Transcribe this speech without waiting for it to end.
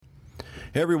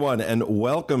Hey, everyone, and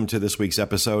welcome to this week's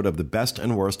episode of The Best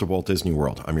and Worst of Walt Disney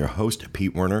World. I'm your host,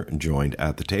 Pete Werner, and joined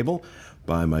at the table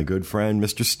by my good friend,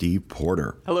 Mr. Steve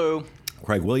Porter. Hello.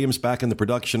 Craig Williams back in the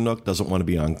production nook, doesn't want to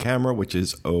be on camera, which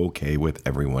is okay with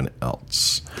everyone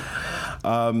else.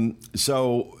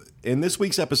 So in this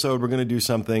week's episode, we're going to do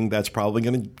something that's probably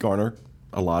going to garner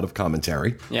a lot of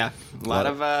commentary. Yeah, a lot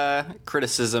of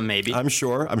criticism, maybe. I'm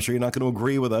sure you're not going to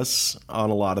agree with us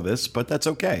on a lot of this, but that's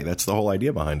okay. That's the whole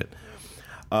idea behind it.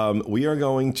 We are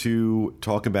going to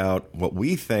talk about what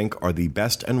we think are the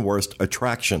best and worst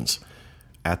attractions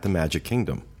at the Magic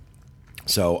Kingdom.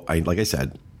 So, like I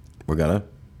said, we're gonna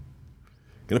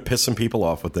piss some people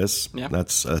off with this. Yeah.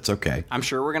 That's okay. I'm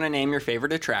sure we're gonna name your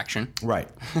favorite attraction. Right.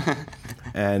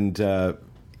 And at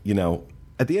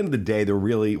the end of the day,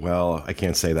 I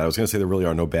can't say that. I was going to say there really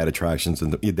are no bad attractions,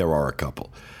 and there are a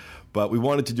couple. But we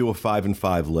wanted to do a 5 and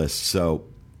 5 list, so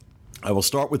I will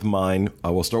start with mine. I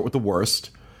will start with the worst,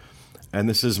 and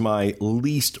this is my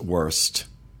least worst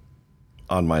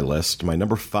on my list. My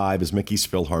number 5 is Mickey's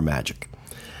PhilharMagic,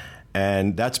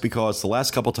 and that's because the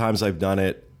last couple times I've done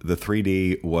it, the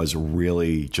 3D was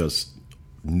really just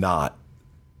not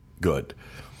good.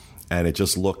 And it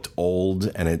just looked old,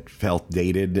 and it felt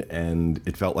dated, and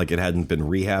it felt like it hadn't been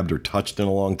rehabbed or touched in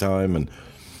a long time. And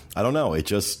I don't know.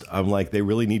 I'm like, they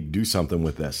really need to do something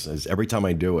with this. As every time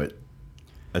I do it,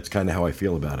 that's kind of how I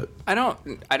feel about it.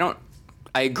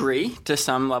 I agree to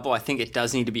some level. I think it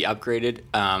does need to be upgraded.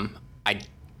 I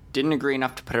didn't agree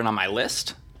enough to put it on my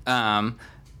list.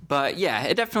 But yeah,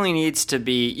 it definitely needs to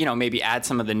be, maybe add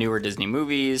some of the newer Disney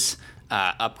movies,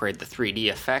 upgrade the 3D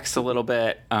effects a little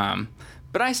bit.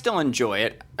 But I still enjoy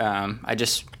it.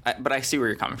 But I see where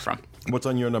you're coming from. What's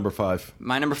on your number 5?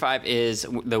 My number 5 is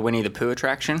the Winnie the Pooh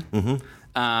attraction. Mm-hmm.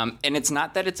 And it's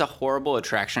not that it's a horrible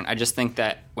attraction. I just think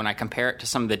that when I compare it to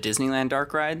some of the Disneyland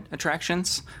Dark Ride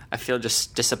attractions, I feel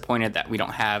just disappointed that we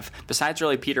don't have, besides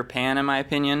really Peter Pan, in my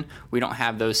opinion, we don't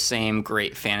have those same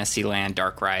great Fantasyland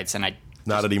Dark Rides. And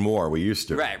not anymore. We used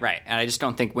to. Right. And I just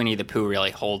don't think Winnie the Pooh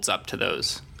really holds up to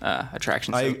those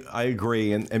attractions. I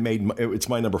agree, and it's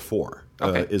my number 4.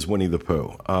 Okay. Is Winnie the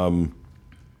Pooh.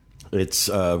 It's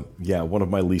one of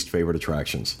my least favorite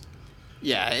attractions.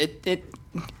 Yeah,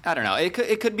 I don't know.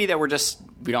 It could be that we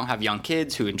don't have young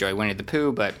kids who enjoy Winnie the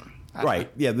Pooh, but right.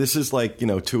 Yeah, this is like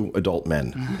 2 adult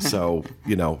men, so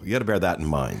you got to bear that in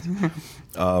mind.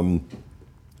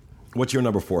 What's your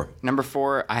number 4? Number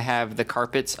 4, I have the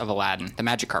carpets of Aladdin, the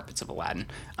magic carpets of Aladdin.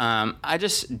 I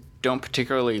just don't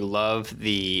particularly love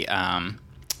the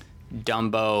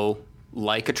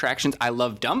Dumbo-like attractions. I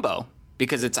love Dumbo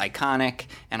because it's iconic,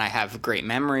 and I have great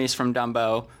memories from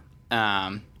Dumbo.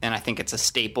 And I think it's a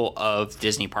staple of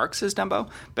Disney parks is Dumbo.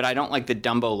 But I don't like the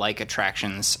Dumbo-like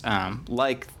attractions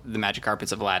like the magic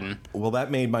carpets of Aladdin. Well,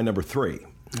 that made my number 3,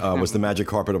 was the magic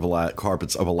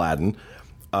carpets of Aladdin.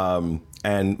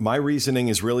 And my reasoning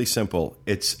is really simple.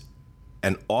 It's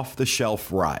an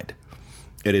off-the-shelf ride.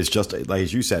 It is just, like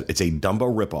as you said, it's a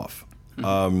Dumbo ripoff.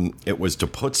 It was to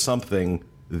put something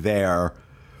there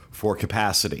for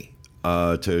capacity,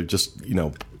 to just,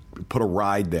 put a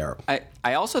ride there.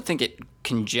 I also think it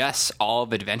congests all of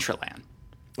Adventureland.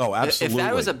 Oh, absolutely. If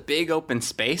that was a big open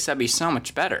space, that'd be so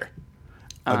much better.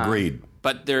 Agreed.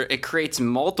 But it creates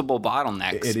multiple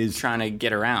bottlenecks. It is trying to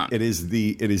get around. It is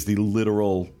the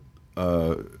literal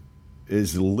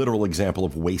example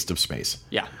of waste of space.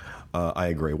 Yeah. I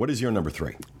agree. What is your number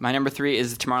 3? My number 3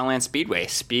 is the Tomorrowland Speedway.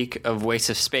 Speak of waste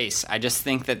of space. I just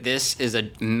think that this is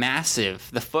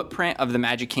the footprint of the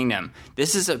Magic Kingdom.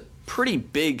 This is a pretty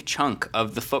big chunk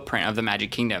of the footprint of the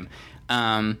Magic Kingdom.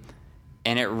 And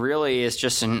it really is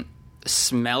just a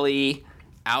smelly,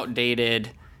 outdated.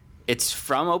 It's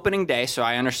from opening day, so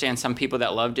I understand some people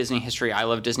that love Disney history. I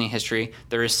love Disney history.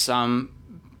 There is some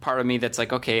part of me that's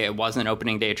like, okay, it wasn't an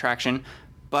opening day attraction,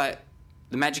 but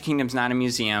the Magic Kingdom's not a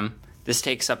museum. This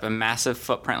takes up a massive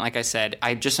footprint, like I said.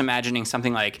 I'm just imagining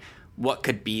something like what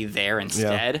could be there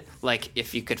instead. Yeah. Like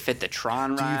if you could fit the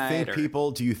Tron ride.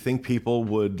 Do you think people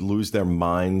would lose their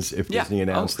minds if Disney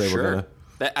announced they were going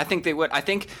to? I think they would. I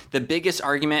think the biggest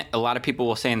argument a lot of people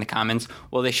will say in the comments,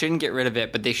 well, they shouldn't get rid of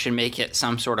it, but they should make it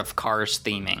some sort of Cars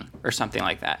theming or something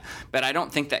like that. But I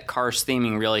don't think that Cars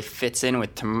theming really fits in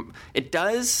with it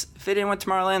does fit in with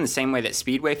Tomorrowland the same way that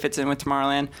Speedway fits in with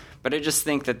Tomorrowland, but I just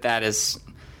think that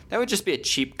would just be a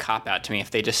cheap cop-out to me if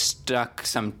they just stuck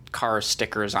some Cars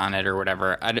stickers on it or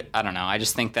whatever. I don't know. I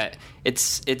just think that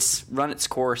it's run its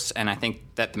course, and I think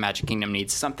that the Magic Kingdom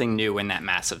needs something new in that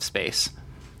massive space.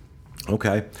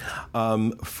 Okay.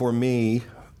 For me,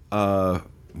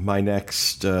 my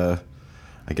next, I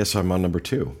guess I'm on number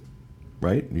 2,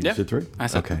 right? You said 3? I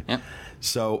said okay. Yeah.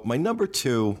 So my number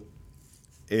 2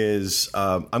 is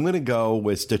I'm going to go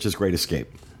with Stitch's Great Escape.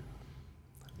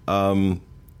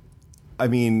 I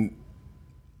mean,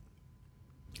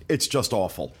 it's just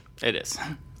awful. It is.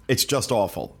 It's just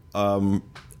awful. And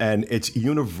it's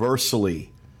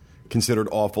universally considered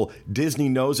awful. Disney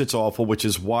knows it's awful, which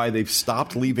is why they've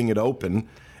stopped leaving it open,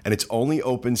 and it's only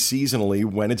open seasonally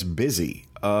when it's busy.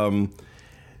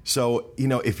 So,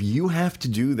 if you have to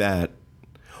do that,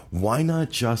 why not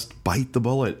just bite the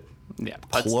bullet? Yeah,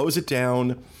 close it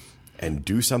down and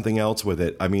do something else with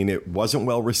it. I mean, it wasn't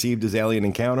well received as Alien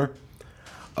Encounter,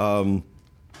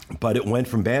 but it went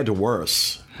from bad to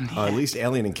worse. At least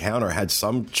Alien Encounter had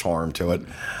some charm to it.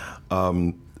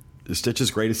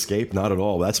 Stitch's Great Escape, not at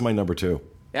all. That's my number 2.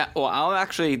 Yeah, well, I'll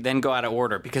actually then go out of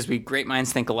order because great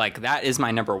minds think alike. That is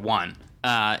my number 1,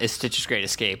 is Stitch's Great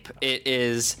Escape. It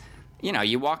is,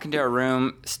 you walk into a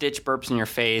room, Stitch burps in your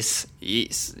face,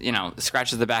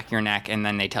 scratches the back of your neck, and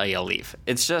then they tell you to leave.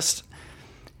 It's just,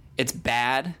 it's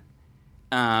bad.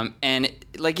 And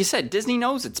like you said, Disney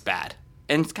knows it's bad.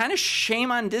 And it's kind of shame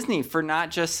on Disney for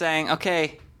not just saying,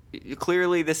 okay,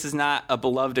 clearly this is not a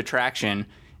beloved attraction.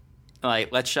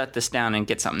 Like, let's shut this down and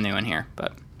get something new in here.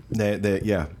 But they're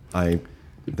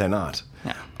not.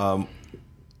 Yeah.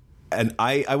 And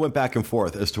I went back and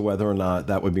forth as to whether or not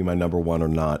that would be my number 1 or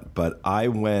not. But I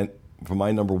went for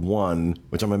my number 1,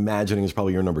 which I'm imagining is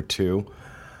probably your number 2,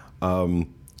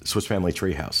 Swiss Family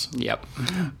Treehouse. Yep.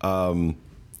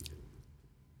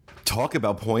 Talk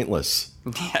about pointless.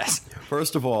 Yes.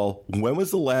 First of all, when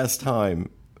was the last time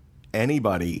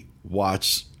anybody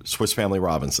watched Swiss Family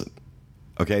Robinson?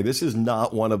 Okay, this is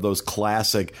not one of those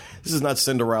classic, this is not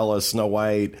Cinderella, Snow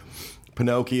White,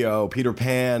 Pinocchio, Peter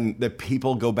Pan, that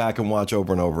people go back and watch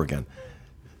over and over again.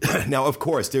 Now, of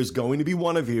course, there's going to be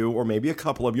one of you, or maybe a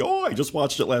couple of you, I just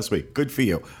watched it last week. Good for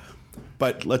you.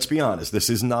 But let's be honest, this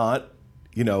is not,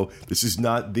 this is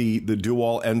not the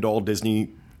do-all, end-all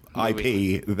Disney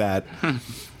movie. IP that...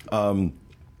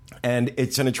 and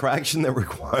it's an attraction that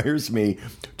requires me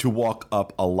to walk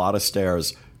up a lot of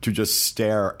stairs to just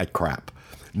stare at crap.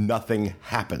 Nothing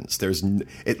happens. There's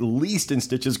at least in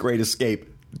Stitch's Great Escape,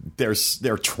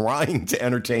 they're trying to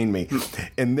entertain me.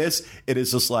 In this, it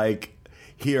is just like,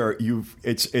 here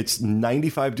it's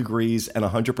 95 degrees and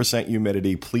 100%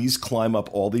 humidity. Please climb up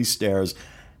all these stairs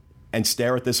and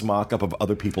stare at this mock-up of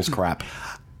other people's crap.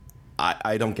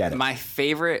 I don't get it. My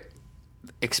favorite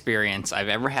experience I've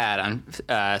ever had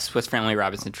on Swiss Family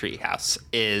Robinson Treehouse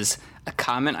is a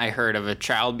comment I heard of a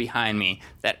child behind me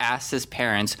that asked his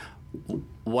parents,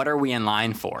 "What are we in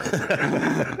line for?"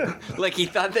 Like he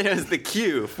thought that it was the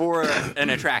queue for an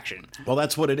attraction. Well,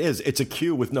 that's what it is. It's a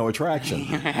queue with no attraction,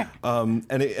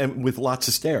 and with lots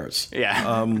of stairs.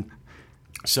 Yeah.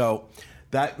 So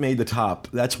that made the top.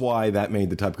 That's why that made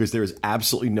the top, because there is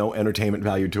absolutely no entertainment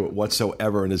value to it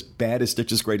whatsoever. And as bad as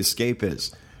Stitch's Great Escape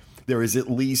is, there is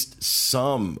at least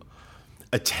some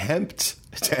attempt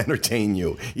to entertain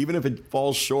you, even if it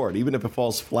falls short, even if it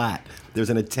falls flat. There's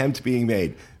an attempt being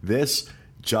made. This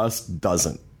just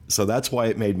doesn't. So that's why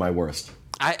it made my worst.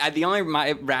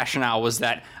 My rationale was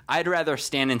that I'd rather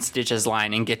stand in Stitch's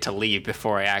line and get to leave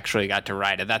before I actually got to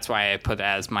ride it. That's why I put it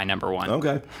as my number 1.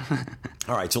 Okay.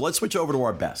 All right, so let's switch over to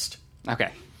our best. Okay.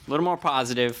 A little more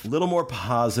positive.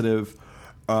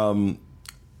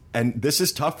 And this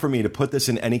is tough for me to put this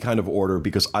in any kind of order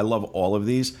because I love all of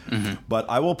these. Mm-hmm. But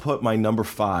I will put my number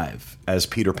 5 as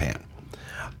Peter Pan.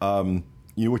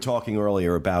 You were talking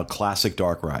earlier about classic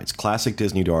dark rides, classic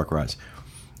Disney dark rides.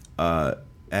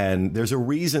 And there's a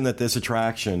reason that this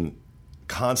attraction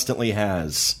constantly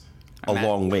has a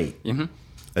long wait. Mm-hmm.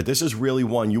 That this is really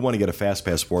one you want to get a fast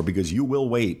pass for, because you will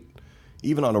wait,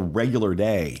 even on a regular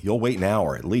day, you'll wait an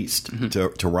hour at least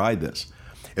to ride this.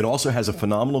 It also has a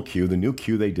phenomenal queue. The new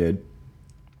queue they did,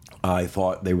 I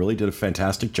thought they really did a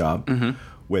fantastic job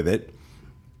with it.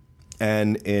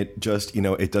 And it just,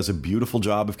 it does a beautiful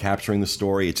job of capturing the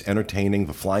story. It's entertaining.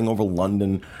 The flying over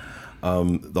London,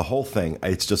 the whole thing.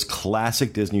 It's just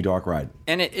classic Disney dark ride.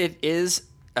 And it is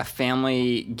a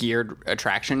family-geared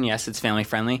attraction. Yes, it's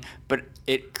family-friendly, but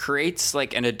it creates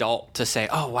like an adult to say,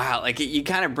 oh, wow. Like it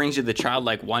kind of brings you the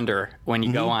childlike wonder when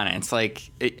you go on it. It's like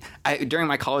during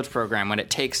my college program, when it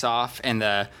takes off and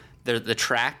the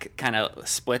track kind of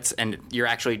splits and you're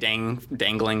actually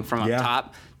dangling from up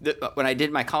top. When I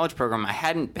did my college program, I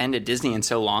hadn't been to Disney in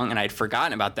so long, and I'd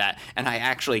forgotten about that, and I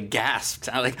actually gasped.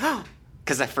 I was like, oh,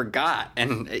 because I forgot.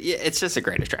 And it's just a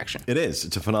great attraction. It is.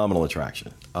 It's a phenomenal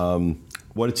attraction.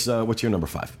 What's your number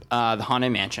 5? The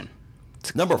Haunted Mansion.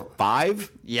 Number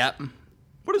 5? Yep.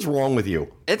 What is wrong with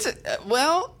you? It's,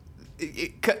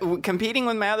 competing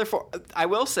with my other 4, I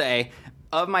will say,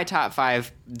 of my top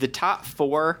 5, the top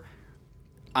 4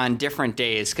 on different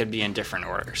days could be in different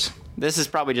orders. This is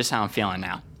probably just how I'm feeling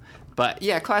now. But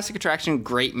yeah, classic attraction,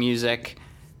 great music.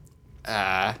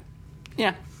 Yeah,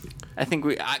 I think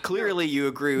clearly you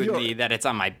agree with me that it's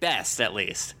on my best at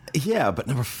least. Yeah, but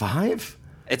number 5?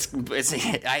 It's.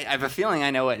 I have a feeling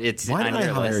I know what it's. Why on did I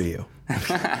your hire list. you?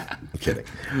 I'm kidding.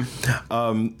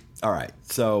 All right,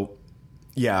 so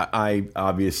yeah, I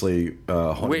obviously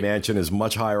Haunted Mansion is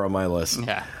much higher on my list.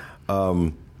 Yeah.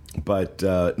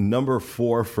 But number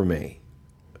 4 for me.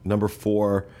 Number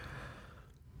 4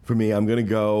 for me, I'm going to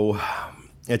go.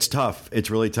 It's tough. It's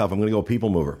really tough. I'm going to go People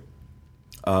Mover.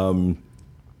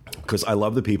 Because I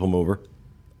love the People Mover.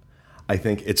 I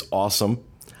think it's awesome.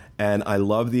 And I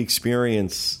love the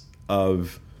experience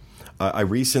of... I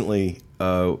recently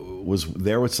was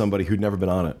there with somebody who'd never been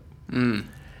on it.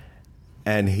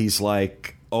 And he's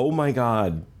like, oh my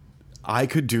God, I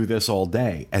could do this all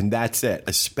day. And that's it.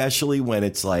 Especially when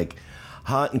it's like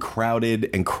hot and crowded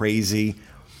and crazy.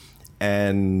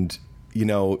 And, you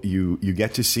know, you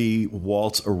get to see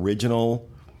Walt's original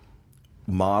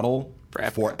model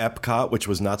for Epcot, which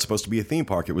was not supposed to be a theme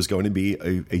park. It was going to be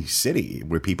a city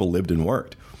where people lived and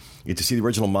worked. You get to see the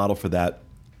original model for that.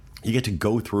 You get to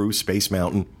go through Space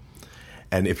Mountain.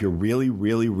 And if you're really,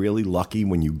 really, really lucky,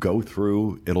 when you go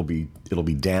through, it'll be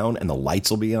down and the lights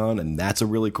will be on. And that's a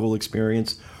really cool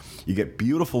experience. You get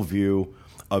beautiful view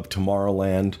of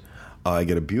Tomorrowland. You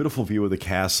get a beautiful view of the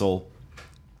castle.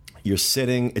 You're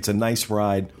sitting. It's a nice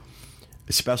ride,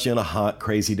 especially on a hot,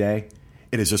 crazy day.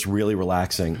 It is just really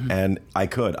relaxing. And I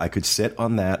could sit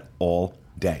on that all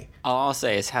day. All I'll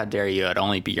say is, how dare you? It'd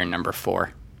only be your number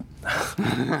 4.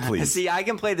 Please. See, I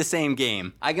can play the same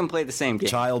game.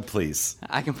 Child, please.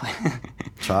 I can play.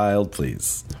 Child,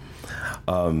 please.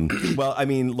 Well, I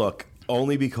mean, look,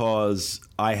 only because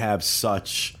I have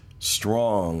such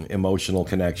strong emotional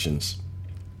connections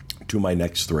to my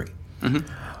next 3.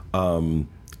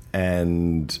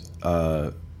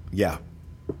 Yeah.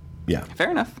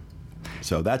 Fair enough.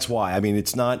 So that's why. I mean,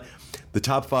 it's not... The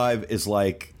top 5 is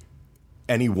like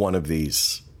any one of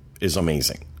these is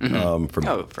amazing. For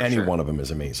me. For any sure. one of them is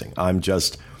amazing. I'm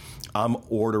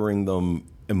ordering them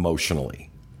emotionally.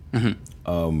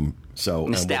 So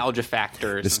Nostalgia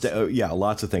factors. Yeah,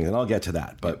 lots of things. And I'll get to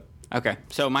that. But Okay,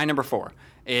 so my number 4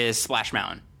 is Splash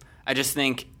Mountain. I just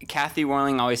think Kathy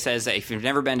Worling always says that if you've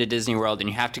never been to Disney World and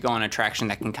you have to go on an attraction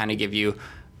that can kind of give you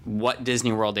what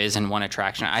Disney World is in one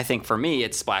attraction, I think for me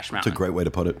it's Splash Mountain. it's a great way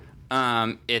to put it.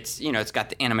 It's got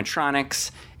the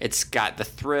animatronics, it's got the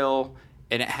thrill,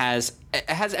 and it has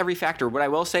every factor. What I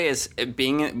will say is,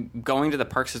 going to the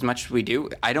parks as much as we do,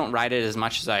 I don't ride it as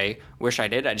much as I wish I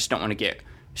did. I just don't want to get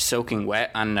soaking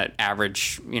wet on an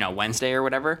average, Wednesday or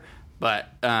whatever. But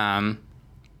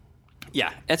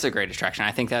yeah, it's a great attraction.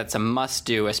 I think that's a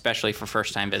must-do, especially for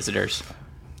first-time visitors.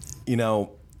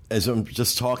 As I'm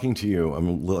just talking to you,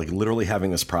 I'm like literally having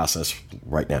this process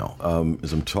right now.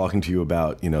 As I'm talking to you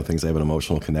about, things I have an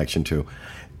emotional connection to.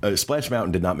 Splash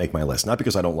Mountain did not make my list. Not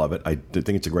because I don't love it. I think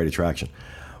it's a great attraction.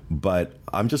 But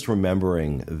I'm just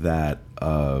remembering that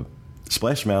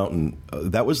Splash Mountain,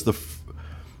 that was the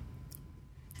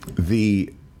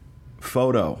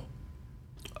photo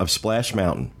of Splash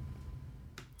Mountain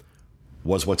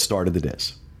was what started the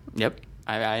Diz. Yep.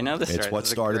 I know this story. It's what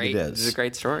started the Diz. This is a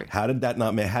great story. How did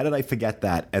I forget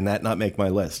that and that not make my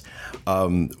list?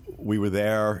 We were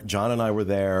there. John and I were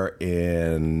there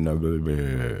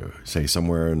in, say,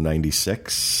 somewhere in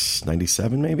 96,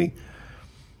 97 maybe?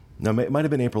 No, it might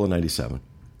have been April of 97.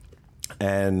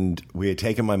 And we had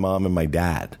taken my mom and my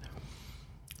dad.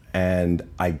 And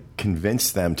I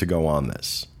convinced them to go on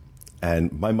this.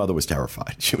 And my mother was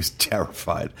terrified. She was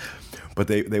terrified. But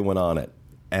they went on it.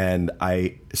 And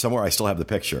somewhere I still have the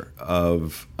picture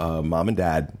of mom and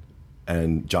dad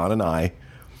and John and I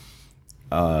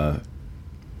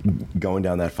going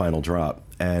down that final drop.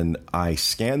 And I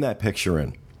scanned that picture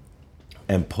in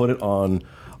and put it on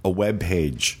a web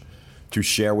page to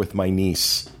share with my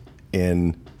niece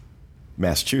in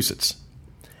Massachusetts.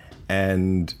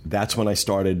 And that's when I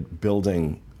started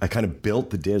building. I kind of built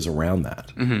the Diz around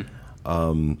that.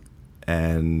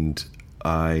 And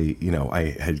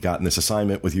I had gotten this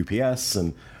assignment with UPS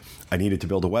and I needed to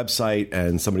build a website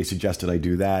and somebody suggested I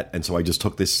do that. And so I just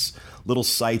took this little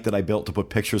site that I built to put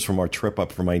pictures from our trip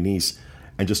up for my niece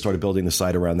and just started building the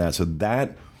site around that. So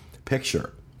that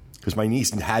picture, because my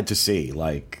niece had to see,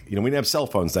 we didn't have cell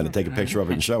phones then to take a picture of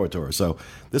it and show it to her. So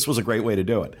this was a great way to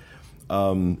do it.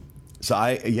 You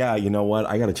know what?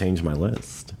 I got to change my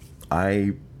list.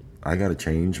 I got to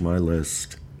change my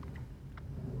list.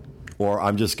 Or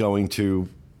I'm just going to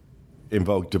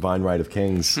invoke Divine Right of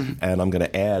Kings, and I'm going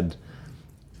to add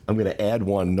I'm going to add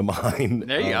one to mine.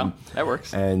 There you go. That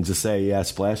works. And to say, yeah,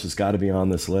 Splash has got to be on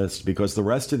this list because the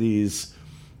rest of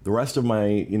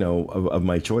my, of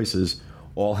my choices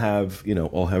all have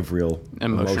real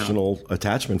emotional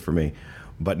attachment for me.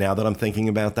 But now that I'm thinking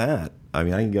about that, I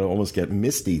mean, I can almost get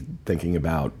misty thinking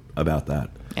about that.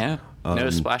 Yeah. No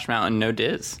Splash Mountain, no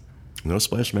Diz. No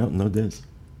Splash Mountain, no Diz.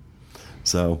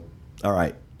 So, all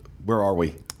right, where are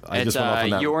we? It's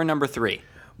your number 3.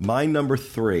 My number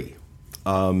 3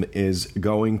 is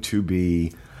going to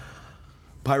be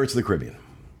Pirates of the Caribbean.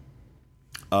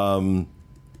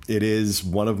 It is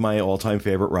one of my all-time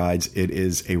favorite rides. It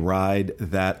is a ride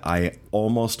that I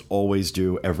almost always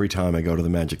do every time I go to the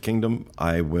Magic Kingdom.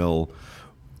 I will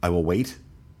wait.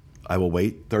 I will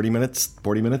wait 30 minutes,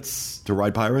 40 minutes to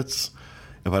ride Pirates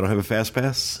if I don't have a fast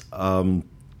pass.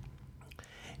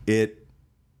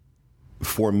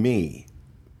 For me,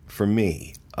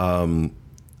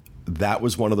 that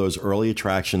was one of those early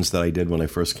attractions that I did when I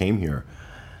first came here.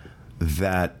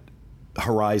 That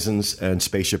Horizons and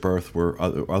Spaceship Earth were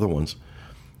other ones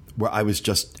where I was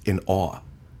just in awe.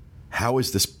 How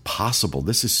is this possible?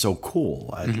 This is so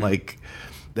cool. I like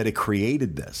that it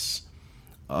created this.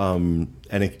 And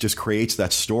it just creates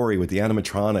that story with the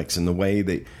animatronics and the way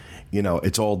that,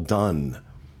 it's all done.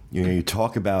 You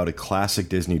talk about a classic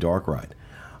Disney dark ride.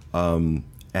 And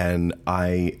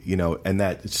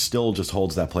that still just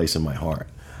holds that place in my heart.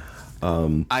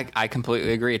 I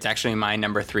completely agree. It's actually my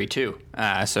number 3 too.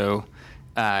 It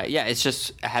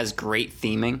has great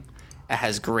theming. It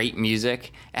has great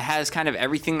music. It has kind of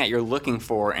everything that you're looking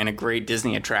for in a great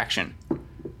Disney attraction.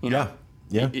 Yeah.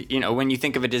 When you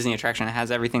think of a Disney attraction, it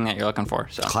has everything that you're looking for.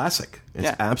 So classic.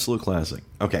 It's absolute classic.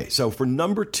 Okay, so for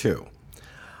number 2,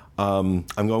 I'm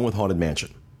going with Haunted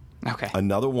Mansion. Okay.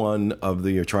 Another one of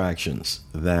the attractions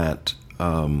that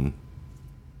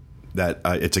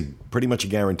it's pretty much a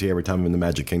guarantee every time I'm in the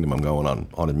Magic Kingdom, I'm going on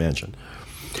Haunted Mansion.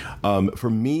 For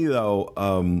me,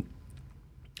 though,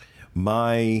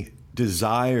 my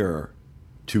desire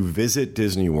to visit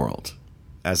Disney World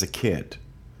as a kid,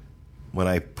 when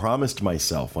I promised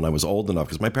myself when I was old enough,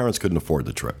 because my parents couldn't afford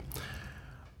the trip,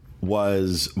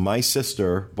 was my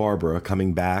sister, Barbara,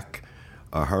 coming back.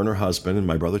 Her and her husband and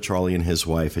my brother Charlie and his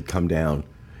wife had come down.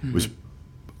 It was,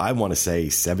 I want to say,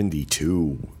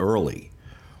 72 early.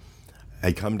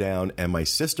 Had come down, and my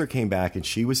sister came back, and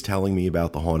she was telling me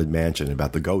about the Haunted Mansion,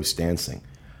 about the ghost dancing.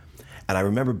 And I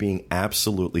remember being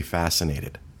absolutely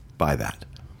fascinated by that.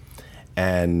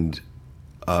 And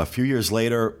a few years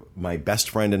later, my best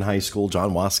friend in high school,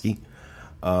 John Waskey,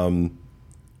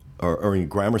 or in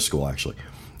grammar school, actually,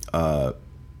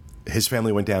 his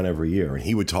family went down every year, and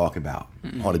he would talk about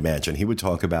Haunted Mansion. He would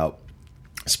talk about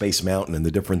Space Mountain and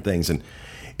the different things. And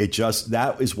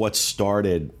that is what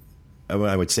started.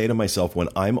 I would say to myself, when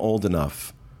I'm old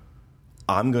enough,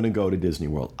 I'm going to go to Disney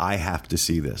World. I have to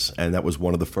see this. And that was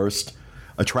one of the first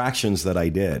attractions that I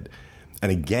did.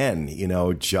 And again,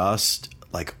 just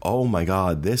like, oh my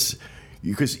God, this,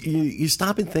 because you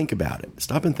stop and think about it.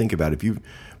 Stop and think about it.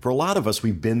 For a lot of us,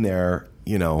 we've been there,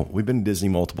 we've been to Disney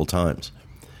multiple times.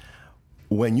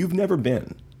 When you've never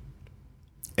been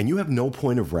and you have no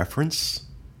point of reference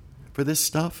for this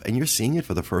stuff and you're seeing it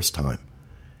for the first time,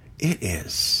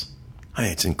 it's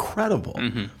incredible.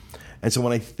 And so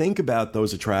when I think about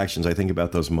those attractions, I think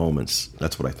about those moments.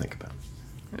 That's what I think about.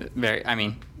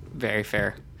 Very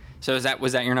fair. So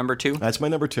was that your number 2? That's my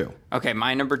number 2. Okay,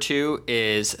 my number 2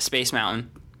 is Space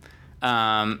Mountain.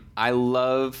 I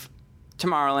love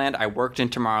Tomorrowland. I worked in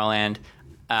Tomorrowland,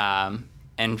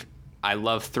 and I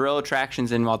love thrill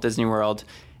attractions in Walt Disney World.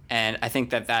 And I think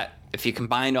that if you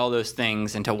combine all those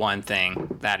things into one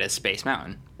thing, that is Space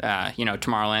Mountain.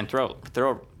 Tomorrowland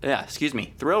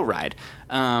thrill ride.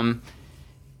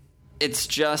 It's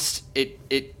just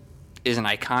it is an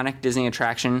iconic Disney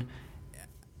attraction.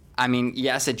 I mean,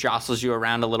 yes, it jostles you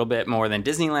around a little bit more than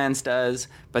Disneyland's does,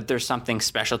 but there's something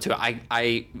special to it.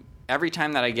 I every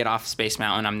time that I get off Space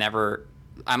Mountain,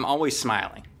 I'm always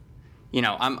smiling.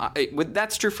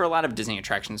 That's true for a lot of Disney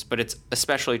attractions, but it's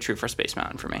especially true for Space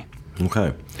Mountain for me.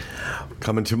 Okay.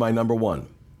 Coming to my number 1,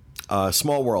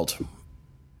 Small World.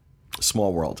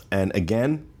 Small World. And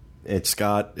again, it's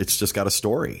just got a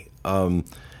story.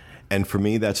 And for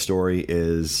me, that story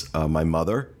is my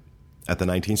mother at the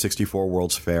 1964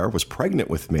 World's Fair was pregnant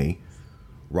with me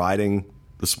riding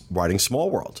Small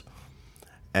World.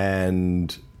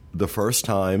 And the first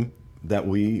time that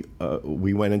we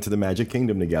went into the Magic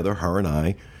Kingdom together, her and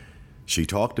I, she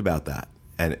talked about that.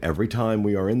 And every time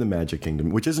we are in the Magic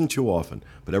Kingdom, which isn't too often,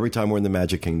 but every time we're in the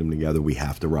Magic Kingdom together, we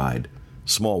have to ride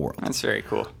Small World. That's very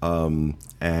cool.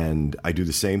 And I do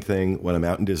the same thing when I'm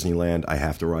out in Disneyland. I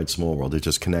have to ride Small World. It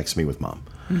just connects me with Mom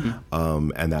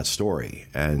and that story.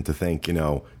 And to think,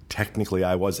 technically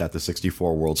I was at the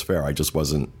 64 World's Fair. I just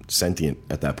wasn't sentient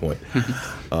at that point.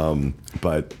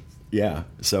 But yeah,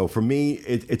 so for me,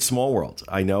 it's Small World.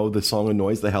 I know the song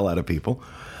annoys the hell out of people.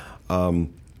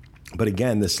 But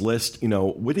again, this list,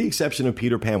 with the exception of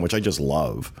Peter Pan, which I just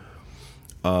love,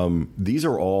 these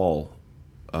are all...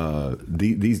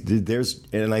 there's,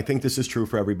 and I think this is true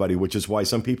for everybody, which is why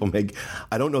some people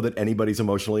I don't know that anybody's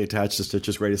emotionally attached to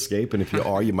Stitch's Great Escape, and if you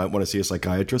are, you might want to see a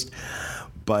psychiatrist.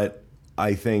 But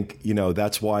I think,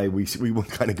 that's why we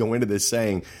kind of go into this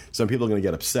saying some people are going to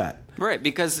get upset. Right,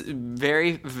 because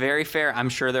very, very fair. I'm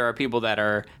sure there are people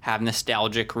that have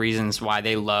nostalgic reasons why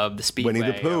they love the Speedway.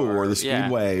 Winnie the Pooh or the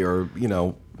Speedway or,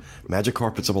 Magic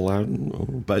Carpets of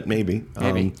Aladdin, but maybe.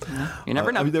 You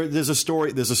never know. There's a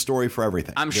story for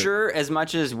everything. I'm sure as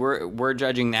much as we're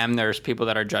judging them, there's people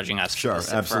that are judging us for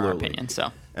our opinion.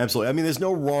 So absolutely. I mean, there's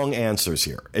no wrong answers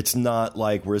here. It's not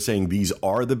like we're saying these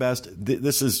are the best.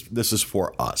 This is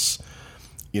for us.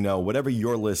 Whatever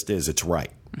your list is, it's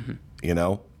right.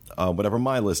 Whatever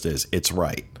my list is, it's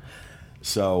right.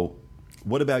 So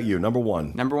what about you? Number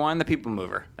one, the People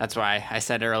Mover. That's why I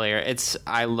said earlier,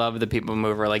 I love the People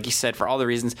Mover. Like you said, for all the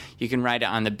reasons. You can ride it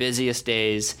on the busiest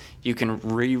days. You can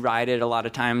re-ride it a lot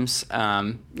of times,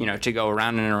 to go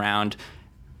around and around.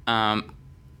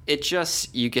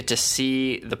 You get to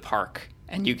see the park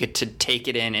and you get to take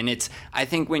it in. And I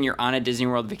think when you're on a Disney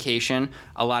World vacation,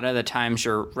 a lot of the times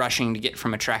you're rushing to get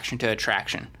from attraction to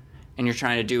attraction. And you're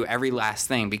trying to do every last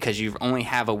thing because you only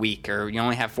have a week or you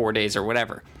only have 4 days or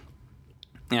whatever.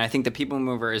 And I think the People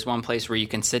Mover is one place where you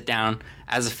can sit down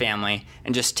as a family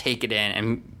and just take it in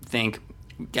and think,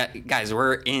 guys,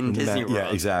 we're in Disney World.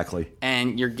 Yeah, exactly.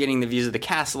 And you're getting the views of the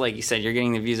castle, like you said. You're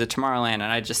getting the views of Tomorrowland. And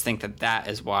I just think that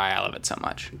is why I love it so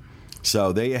much.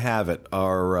 So there you have it,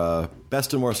 our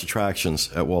best and worst attractions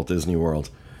at Walt Disney World.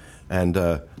 And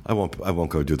I won't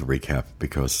go do the recap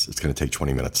because it's going to take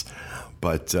 20 minutes.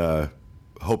 But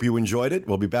hope you enjoyed it.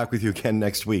 We'll be back with you again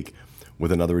next week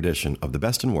with another edition of the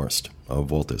best and worst of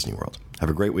Walt Disney World.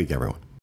 Have a great week, everyone.